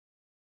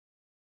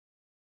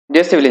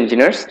Dear civil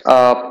engineers,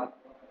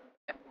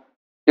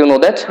 you know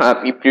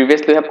that we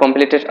previously have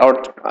completed our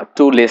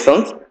two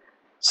lessons.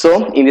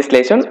 So in this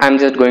lesson, I'm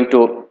just going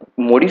to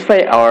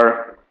modify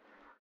our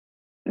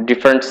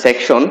different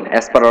section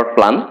as per our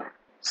plan.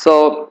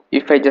 So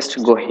if I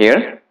just go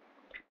here,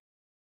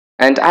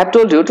 and I've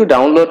told you to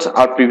download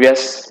our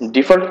previous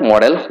default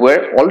model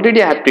where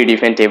already I have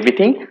predefined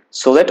everything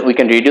so that we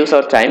can reduce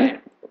our time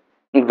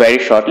very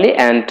shortly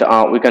and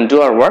we can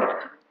do our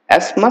work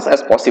as much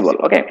as possible.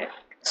 Okay,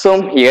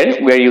 so here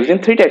we are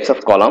using three types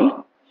of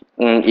column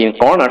in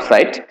corner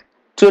side,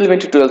 12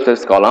 into 12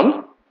 size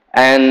column,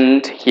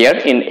 and here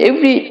in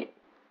every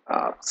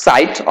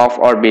side of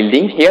our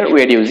building, here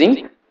we are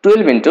using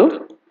 12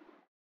 into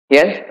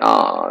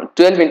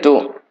 12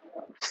 into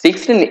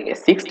 16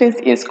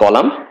 inch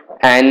column,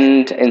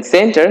 and in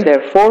center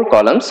there are four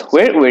columns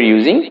where we are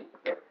using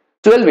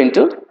 12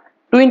 into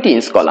 20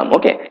 inch column.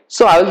 Okay,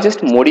 so I will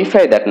just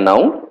modify that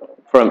now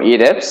from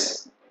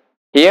Etabs.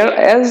 Here,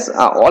 as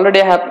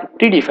already I have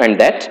predefined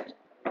that,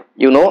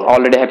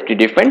 already have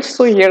predefined,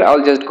 so here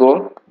I'll just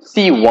go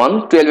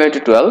C1 12 into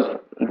 12.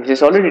 This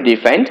is already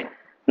defined.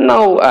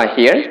 Now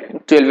here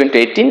 12 into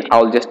 18,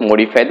 I'll just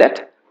modify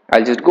that.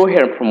 I'll just go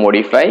here for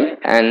modify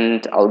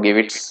and I'll give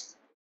it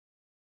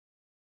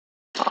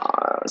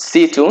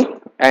C2,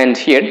 and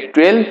here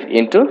 12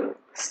 into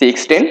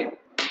 16.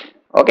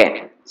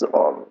 Okay,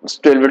 so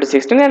 12 into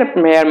 16, and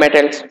here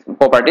metals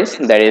properties,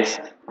 that is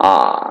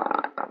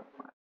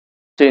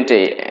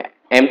 20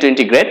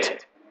 M20 grade,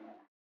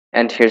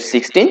 and here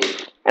 16,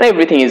 and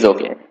everything is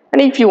okay.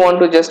 And if you want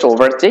to just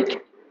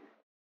overcheck,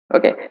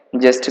 okay,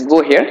 just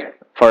go here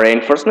for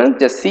reinforcement,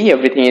 just see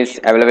everything is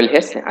available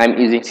here. I'm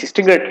using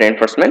 60 grade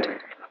reinforcement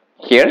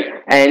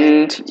here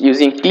and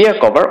using clear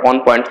cover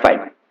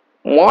 1.5.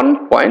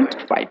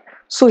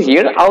 So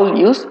here I'll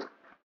use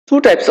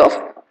two types of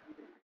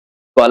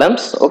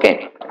columns.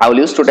 Okay, I will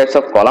use two types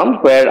of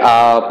column where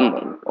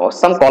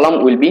some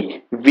column will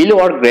be below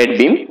our grade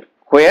beam,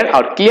 where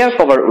our clear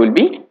cover will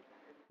be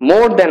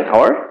more than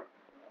our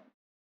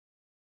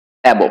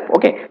above.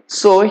 Okay,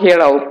 so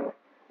here I'll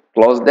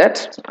close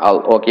that,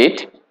 I'll okay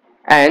it,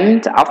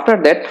 and after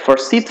that for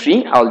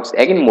C3 I'll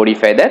again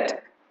modify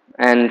that,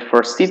 and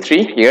for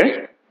C3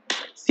 here,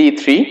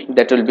 C3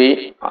 that will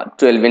be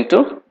 12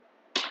 into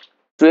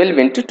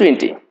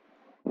 20,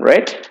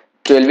 right?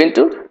 12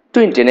 into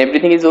 20, and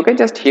everything is okay.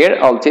 Just here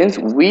I'll change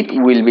width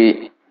will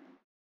be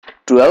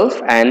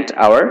 12 and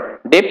our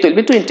depth will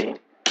be 20.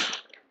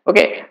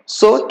 Okay,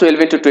 so 12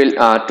 into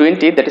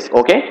 20, that is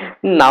okay.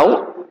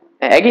 Now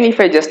again if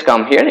I just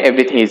come here,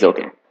 everything is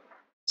okay.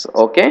 So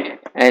okay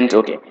and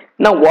okay.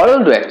 Now what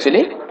I'll do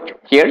actually,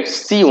 here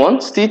C1,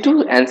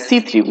 C2 and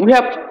C3, we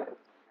have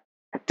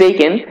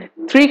taken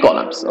three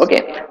columns.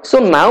 Okay, so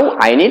now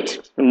I need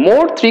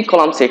more three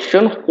column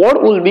section.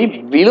 What will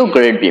be below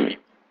grade beam?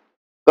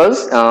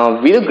 Because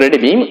below grade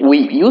beam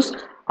we use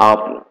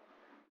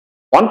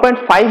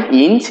 1.5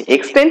 inch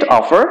extent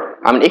of our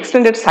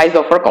extended size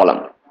of our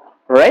column,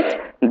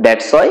 right?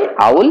 That's why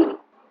I will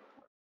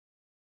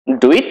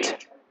do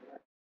it.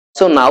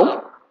 So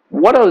now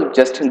what I'll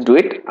just do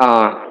it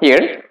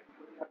here,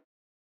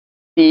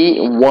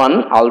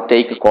 C1, I'll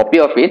take a copy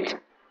of it.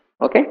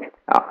 Okay,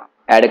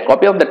 add a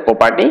copy of that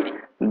property.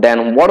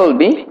 Then what will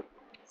be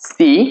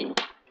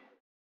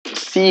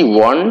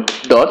C1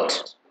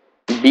 dot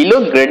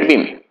below grade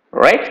beam,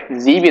 right?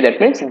 GB, that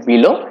means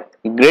below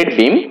grade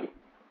beam,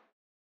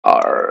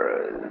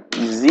 or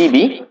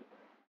GB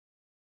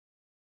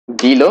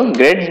below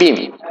grade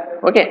beam.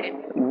 Okay,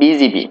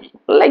 BGB,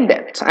 like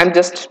that. I'm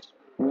just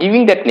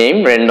giving that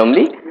name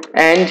randomly,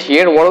 and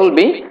here what will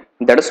be,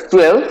 that is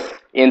 12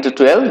 into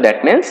 12,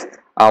 that means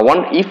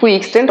if we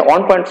extend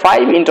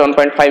 1.5 into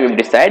 1.5 if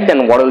decide,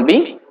 then what will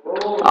be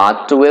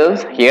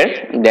 12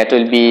 here, that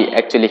will be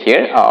actually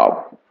here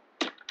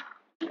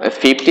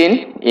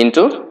 15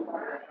 into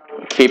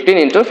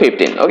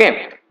 15.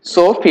 Okay,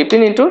 so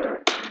 15 into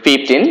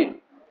 15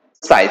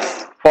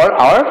 size for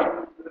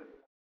our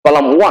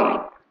column 1,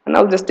 and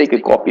I'll just take a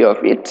copy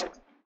of it.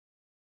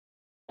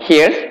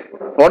 Here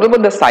what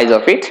about the size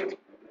of it?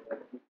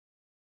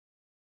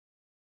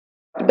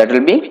 That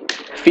will be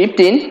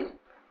 15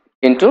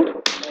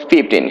 into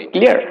 15.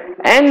 Clear.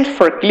 And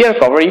for clear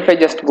cover, if I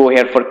just go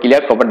here for clear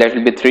cover, that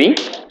will be 3.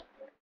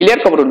 Clear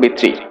cover will be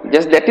 3.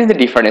 Just that is the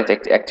difference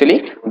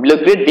actually. Below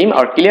grade beam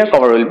or clear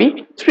cover will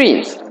be 3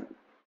 inch. So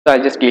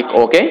I'll just click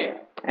OK,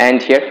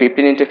 and here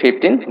 15 into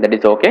 15, that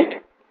is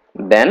okay.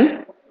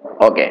 Then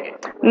okay.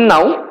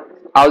 Now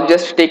I'll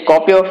just take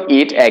copy of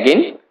it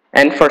again,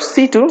 and for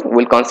C2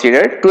 we'll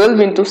consider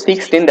 12 into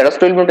 16, that is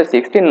 12 into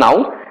 16.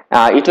 Now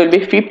it will be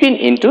 15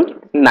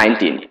 into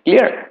 19.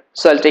 Clear.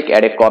 So I'll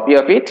add a copy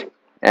of it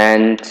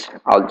and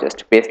I'll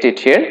just paste it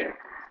here.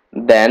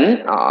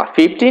 Then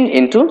 15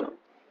 into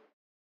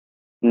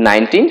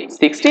 19,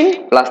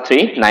 16 plus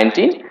 3,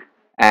 19,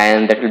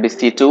 and that will be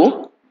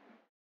C2,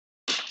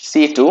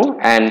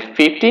 and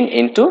 15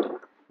 into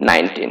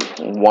 19,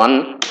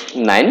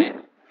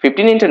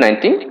 15 into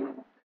 19.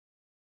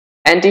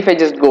 And if I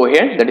just go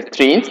here, that is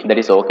 3 inch, that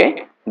is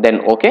okay.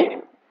 Then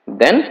okay,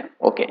 then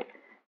okay.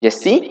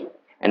 just see.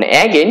 And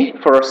again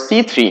for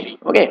C3,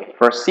 okay,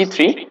 for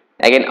C3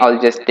 again I'll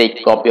just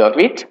take copy of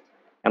it.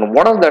 And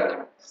what is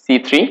that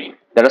C3?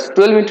 That is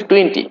 12 into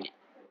 20.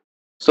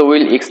 So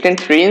we'll extend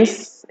 3 inch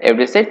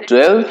every side,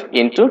 12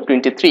 into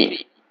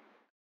 23,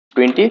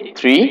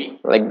 23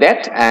 like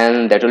that,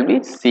 and that will be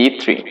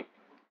C3.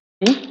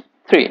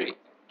 C3,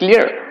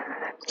 clear?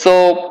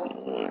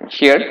 So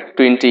here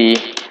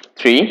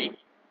 23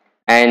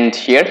 and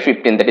here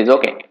 15, that is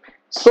okay.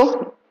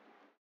 So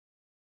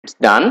it's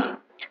done.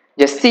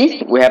 Just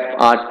see, we have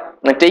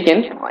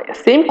taken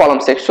same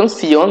column section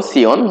C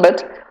on,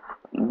 but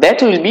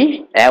that will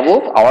be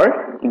above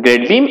our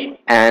grade beam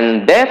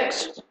and that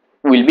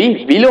will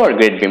be below our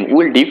grade beam.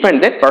 We will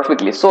define that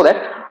perfectly, so that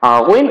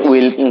when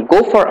we'll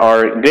go for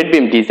our grade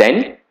beam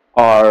design,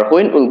 or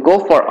when we'll go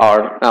for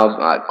our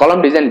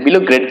column design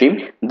below grade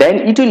beam, then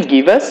it will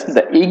give us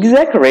the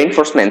exact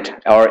reinforcement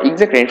or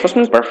exact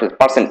reinforcement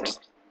percent.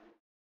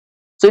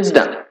 So it's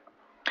done.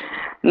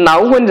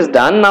 Now when it's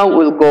done, now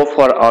we'll go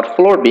for our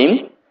floor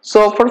beam.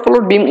 So for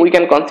floor beam we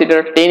can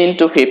consider 10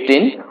 into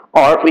 15,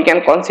 or we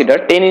can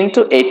consider 10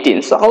 into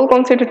 18. So I'll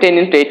consider 10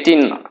 into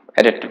 18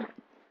 at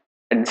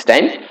this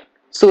time.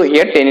 So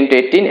here 10 into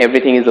 18,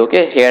 everything is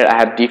okay. Here I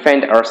have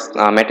defined our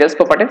materials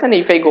properties, and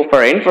if I go for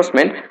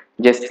reinforcement,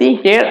 just see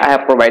here I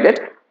have provided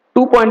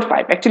 2.5.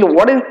 Actually,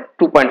 what is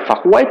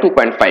 2.5? Why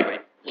 2.5?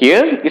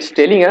 Here it's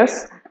telling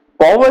us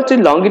poverty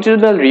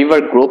longitudinal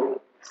river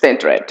group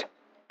centroid.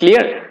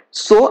 Clear?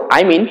 So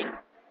I mean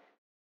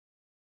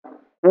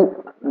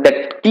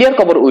that clear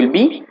cover will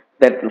be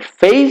that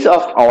phase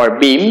of our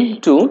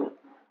beam to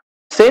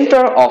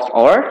center of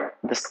our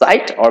the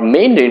site or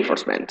main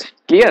reinforcement.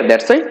 Clear?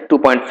 That's why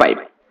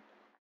 2.5.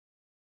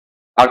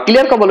 Our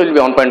clear cover will be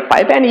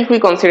 1.5, and if we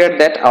consider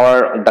that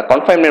the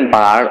confinement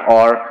bar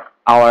or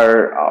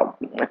our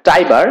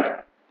tie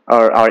bar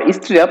or our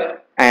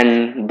stirrup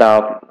and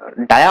the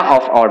dia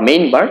of our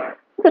main bar,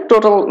 the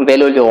total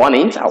value will be 1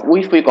 inch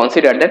if we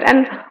consider that,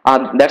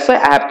 and that's why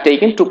I have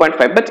taken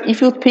 2.5. But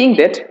if you think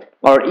that,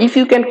 or if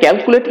you can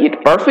calculate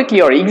it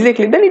perfectly or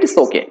exactly, then it is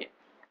okay.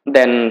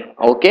 Then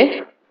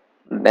okay,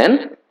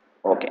 then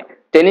okay.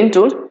 10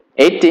 into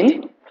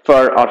 18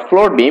 for our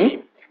floor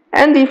beam,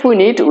 and if we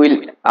need,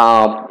 we'll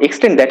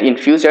extend that in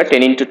future.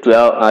 10 into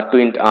 12,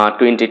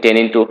 20, 10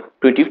 into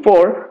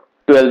 24,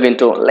 12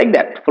 into like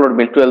that, floor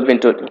beam 12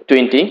 into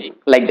 20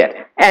 like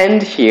that.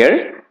 And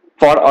here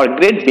for our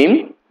grade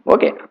beam,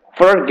 okay,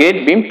 for our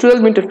grade beam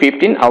 12 into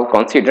 15 I'll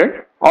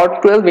consider,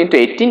 or 12 into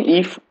 18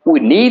 if we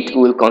need,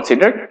 we'll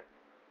consider.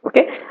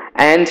 Okay,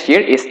 and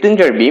here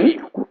extender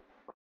beam.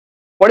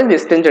 What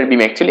is extender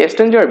beam? Actually,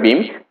 extender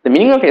beam, the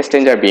meaning of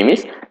extender beam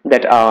is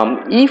that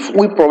if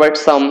we provide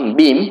some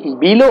beam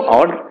below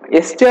our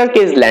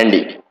staircase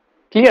landing,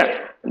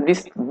 clear,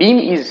 this beam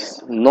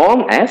is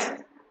known as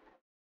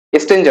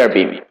extender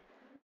beam.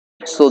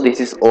 So this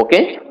is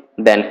okay,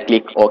 then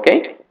click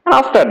OK.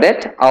 After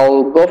that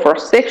I'll go for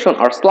section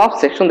or slab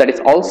section, that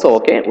is also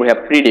okay. We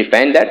have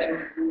predefined that.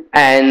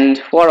 And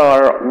for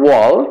our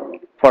wall,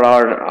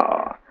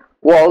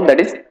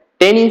 that is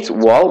 10-inch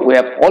wall, we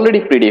have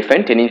already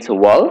predefined 10-inch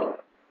wall.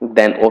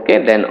 Then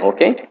okay, then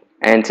okay.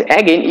 And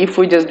again, if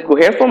we just go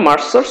here for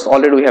masters,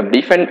 already we have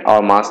defined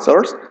our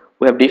masters,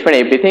 we have defined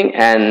everything.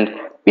 And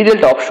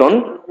pedal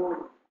option,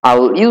 I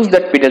will use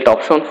that pedal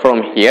option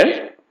from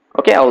here.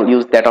 Okay, I will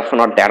use that option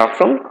or that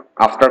option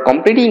after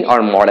completing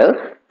our model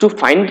to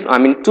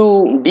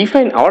to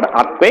define our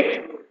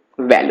earthquake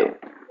value.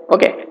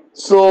 Okay,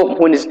 so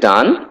when it's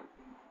done,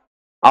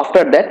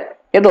 after that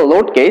in the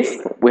load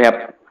case we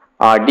have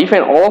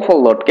defined all of our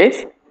load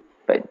case.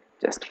 But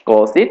just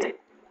close it.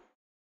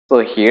 So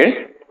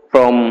here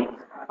from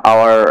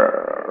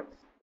our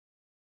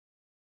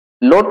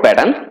load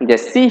pattern,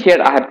 just see here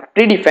I have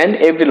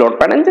predefined every load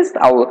pattern. Just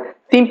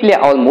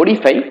I'll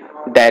modify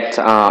that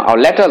our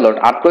lateral load,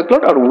 earthquake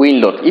load or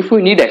wind load if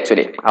we need,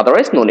 actually,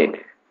 otherwise no need.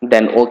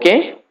 Then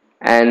okay.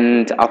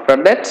 And after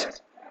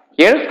that,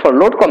 here for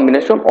load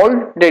combination,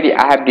 already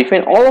I have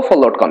defined all of our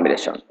load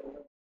combination.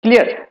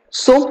 Clear?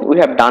 So we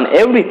have done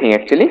everything,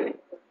 actually.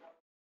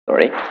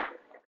 Sorry,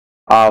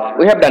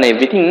 we have done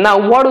everything. Now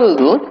what we'll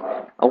do,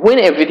 when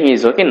everything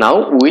is okay,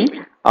 now we'll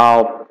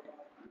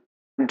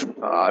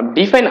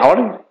define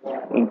our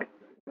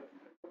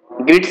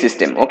grid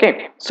system.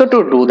 Okay, so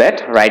to do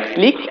that, right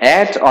click,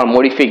 add or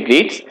modify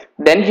grids,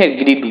 then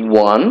here grid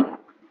 1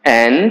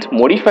 and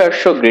modify or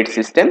show grid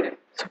system.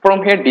 So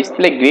from here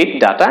display grid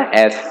data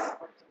as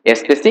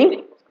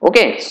spacing.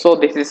 Okay, so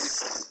this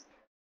is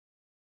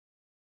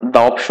the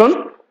option,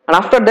 and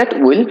after that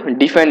we'll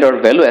define our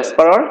value as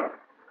per our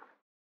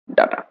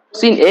data.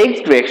 So in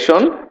X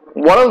direction,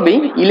 what will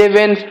be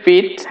 11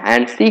 feet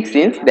and 6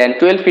 inch, then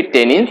 12 feet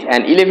 10 inch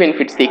and 11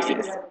 feet 6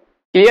 inch.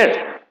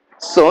 Clear?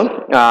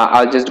 So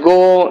I'll just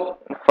go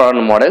for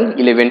a model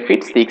 11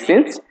 feet 6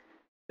 inch.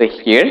 So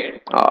here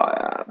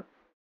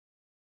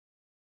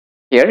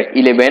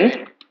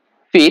 11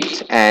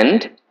 feet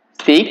and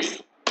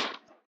 6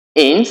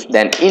 inch,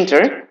 then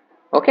enter.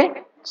 Okay,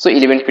 so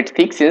 11 feet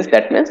 6 inch,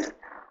 that means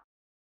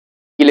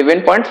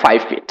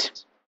 11.5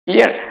 feet.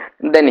 Clear?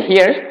 Then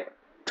here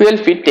 12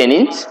 feet 10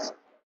 inch,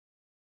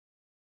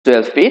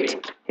 12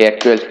 feet, here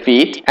 12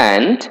 feet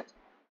and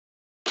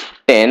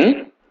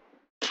 10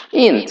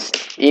 inch,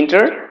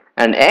 enter,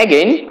 and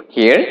again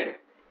here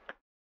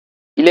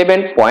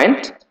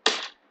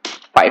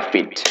 11.5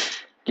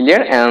 feet,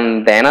 clear,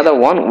 and the another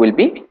one will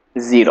be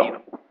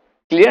 0,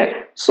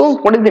 clear. So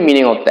what is the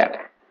meaning of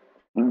that?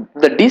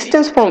 The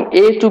distance from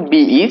A to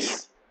B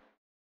is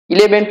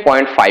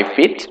 11.5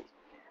 feet.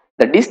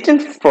 The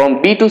distance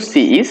from B to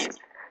C is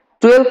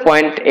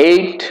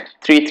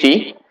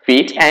 12.833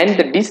 feet, and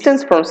the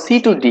distance from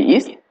C to D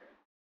is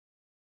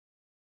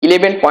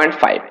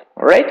 11.5.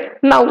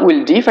 Right, now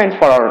we'll define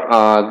for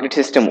our grid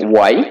system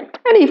Y, and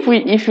if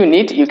you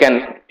need, you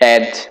can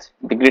add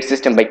the grid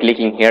system by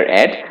clicking here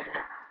add,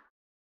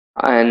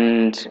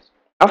 and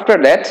after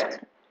that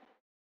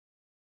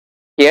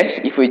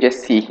here if we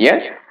just see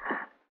here,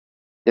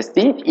 just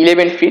see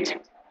 11 feet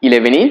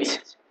 11 inch,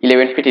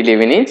 11 feet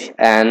 11 inch,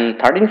 and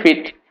 13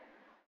 feet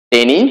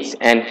 10 inch,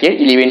 and here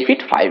 11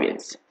 feet 5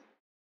 inch,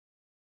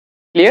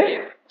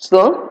 clear.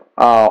 So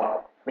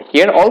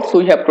here also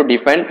we have to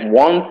define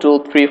 1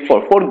 2 3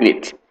 4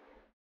 grid,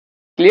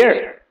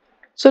 clear.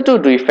 So to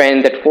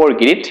define that 4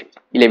 grid,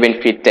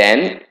 11 feet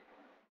 10,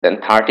 then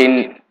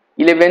 13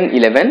 11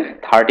 11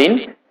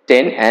 13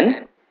 10,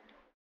 and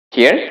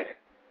here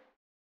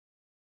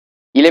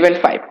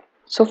 11 5.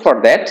 So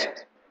for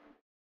that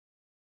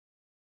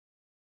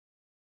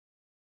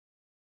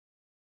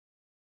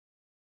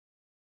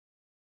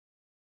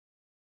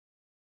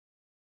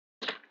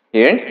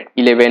here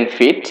 11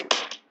 feet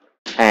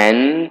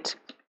and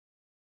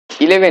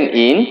 11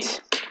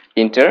 inch,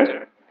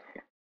 enter.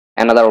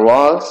 Another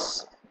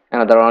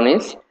one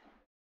is,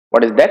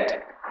 what is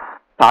that,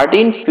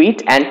 13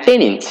 feet and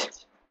 10 inch,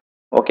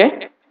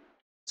 okay.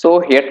 So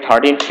here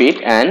 13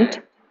 feet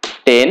and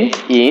 10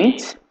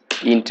 inch,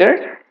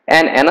 enter,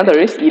 and another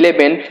is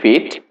 11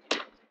 feet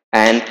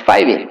and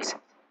 5 inch,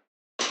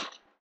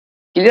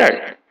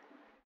 clear,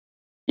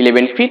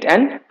 11 feet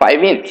and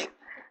 5 inch.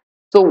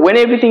 So when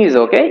everything is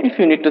okay, if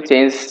you need to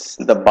change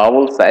the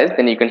bubble size,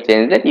 then you can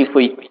change that. If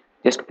we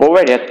just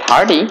provide a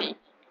 30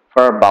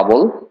 for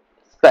bubble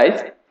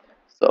size,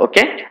 so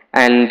okay,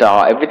 and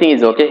everything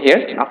is okay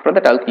here. After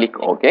that I'll click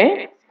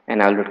OK,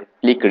 and I'll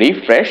click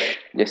refresh.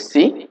 Just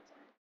see,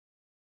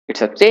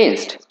 it's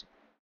changed.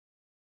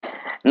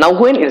 Now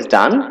when it's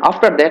done,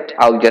 after that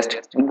I'll just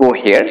go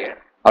here,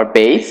 our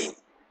base,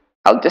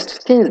 I'll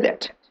just change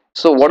that.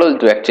 So what I'll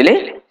do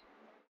actually,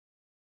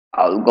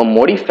 I'll go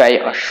modify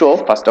or show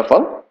first of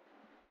all,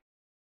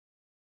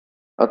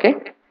 okay.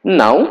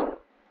 Now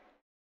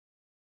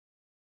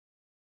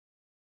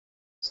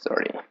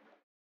sorry,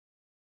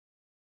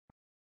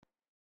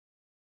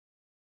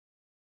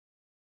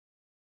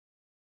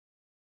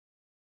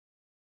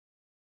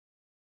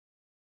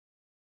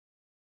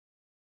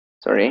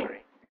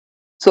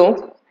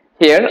 so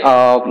here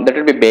that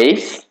will be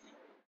base,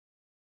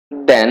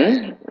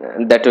 then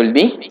that will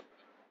be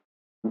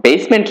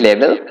basement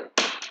level,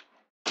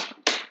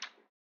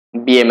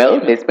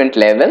 BML, basement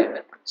level.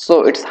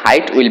 So its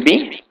height will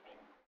be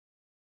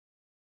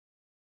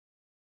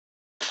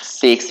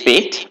 6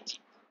 feet,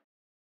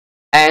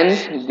 and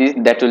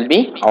that will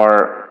be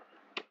our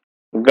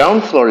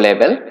ground floor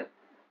level,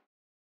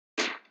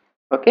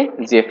 okay,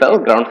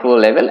 GFL ground floor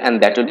level,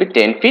 and that will be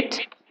 10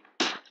 feet,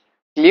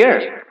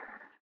 clear.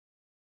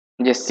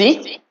 Just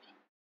see,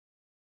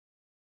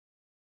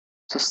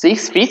 so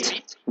 6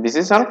 feet, this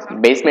is our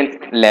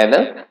basement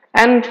level,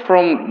 and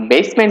from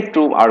basement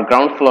to our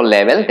ground floor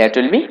level, that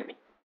will be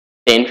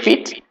 10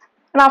 feet,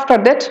 and after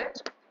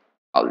that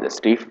I'll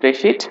just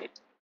refresh it,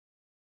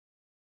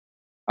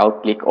 I'll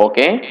click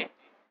OK,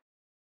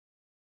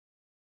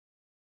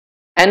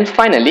 and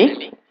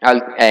finally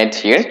I'll add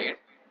here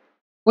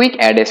quick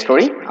add a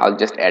story. I'll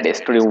just add a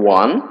story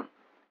 1,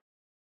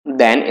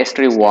 then a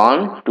story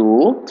 1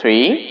 2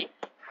 3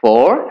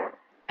 4,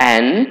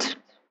 and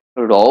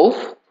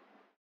roof,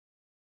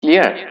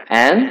 clear,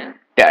 and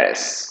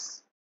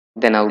terrace.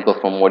 Then I'll go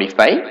for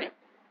modify,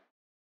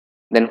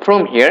 then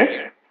from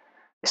here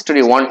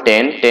story 1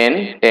 10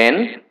 10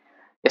 10,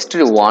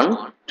 story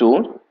 1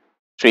 2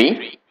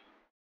 3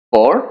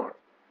 4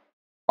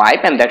 5,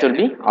 and that will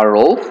be a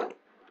roof.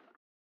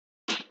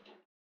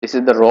 This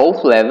is the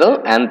roof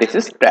level, and this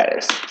is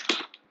terrace,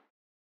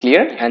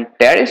 clear, and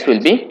terrace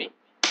will be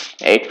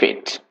 8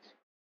 feet.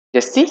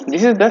 Just see,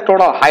 this is the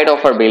total height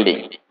of our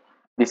building.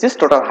 This is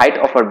total height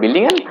of our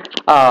building, and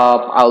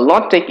I'll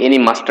not take any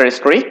master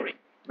story,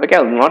 okay.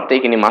 I'll not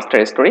take any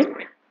master story.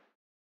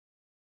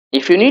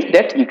 If you need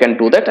that, you can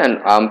do that, and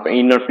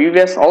in our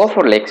previous all of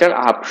our lecture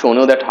I have shown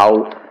you that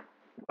how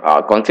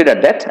consider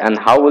that, and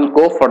how we'll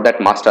go for that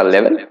master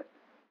level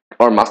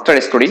or master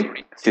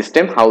story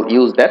system, how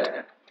use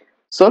that.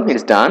 So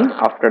it's done.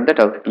 After that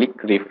I'll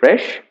click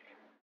refresh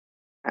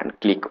and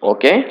click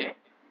OK,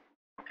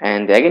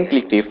 and again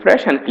click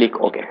refresh and click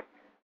OK.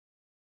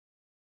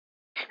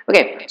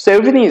 Okay, so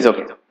everything is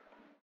okay,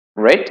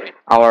 right?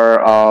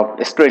 Our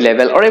story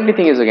level or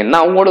everything is okay.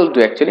 Now what we'll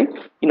do actually,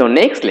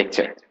 next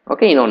lecture,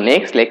 okay,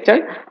 next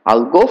lecture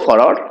I'll go for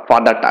our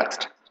further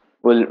task.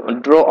 we'll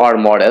draw our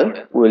model,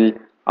 we'll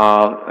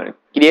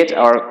create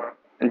our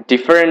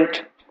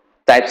different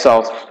types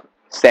of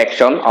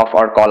section of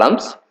our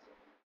columns,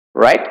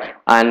 right?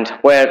 And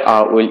where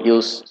we'll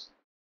use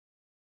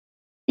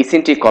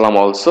eccentric column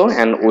also,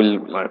 and we'll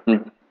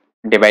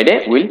divide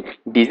it, we'll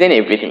design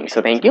everything.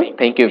 So thank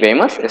you very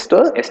much.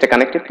 Stay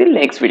connected till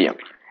next video.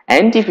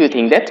 And if you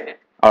think that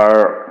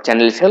our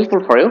channel is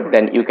helpful for you,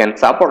 then you can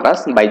support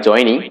us by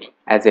joining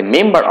as a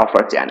member of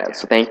our channel.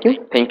 So thank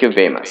you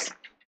very much.